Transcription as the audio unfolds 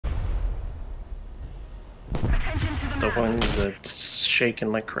The winds are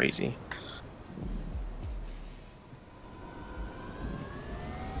shaking like crazy.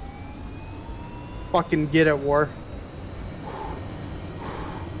 Fucking get it, War.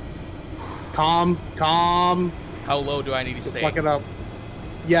 Calm, calm. How low do I need to stay? Fuck it up.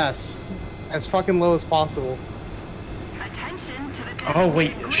 Yes. As fucking low as possible. Oh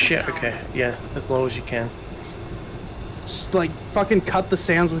wait, shit, okay. Yeah, as low as you can. Just like fucking cut the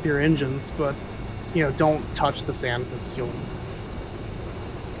sands with your engines, but you know, don't touch the sand because you'll.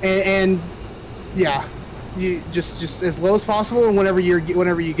 And yeah, you just as low as possible. And whenever you're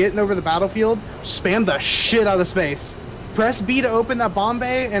getting over the battlefield, spam the shit out of space. Press B to open that bomb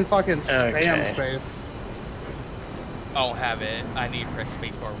bay and fucking spam space. I don't have it. I need to press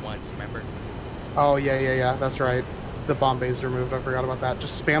spacebar once. Remember? Oh yeah. That's right. The bomb bay's removed. I forgot about that.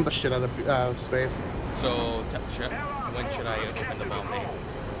 Just spam the shit out of space. So when should I open the bomb bay?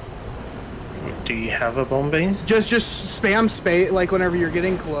 Do you have a bomb bay? Just spam space like whenever you're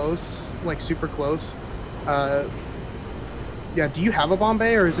getting close, like super close. Yeah. Do you have a bomb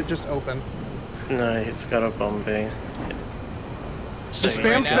bay or is it just open? No, it's got a bomb bay. Just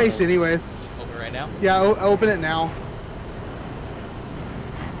spam space anyways. Open right now? Yeah, open it now.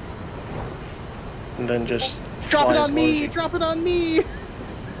 And then just drop it on me! Drop it on me!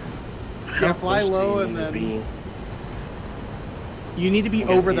 Yeah, fly low and then you need to be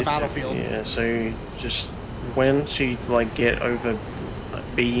over the battlefield. Yeah, so just once you like get over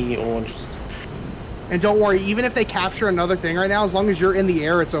B or. And don't worry, even if they capture another thing right now, as long as you're in the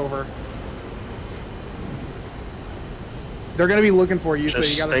air, it's over. They're gonna be looking for you, so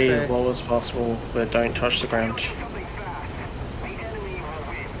you gotta stay as low as possible, but don't touch the ground.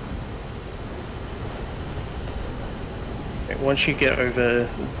 Once you get over,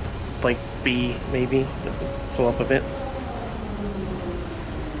 like, B, maybe, pull up a bit.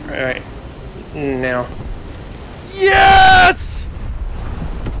 Alright, now. Yes!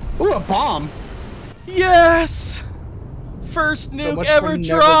 Ooh, a bomb! Yes! First nuke ever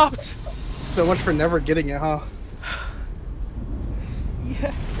dropped! So much for never getting it, huh?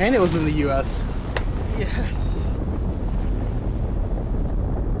 Yeah. And it was in the US. Yes.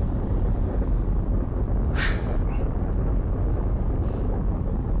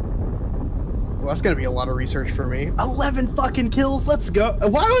 Well, that's gonna be a lot of research for me. 11 fucking kills, let's go!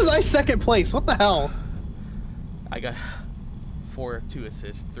 Why was I second place? What the hell? I got 2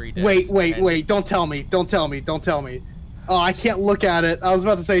 assists, 3 deaths. Wait, don't tell me. Oh, I can't look at it. I was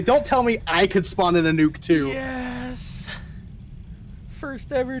about to say, don't tell me I could spawn in a nuke too. Yes!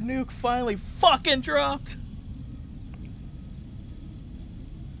 First ever nuke finally fucking dropped!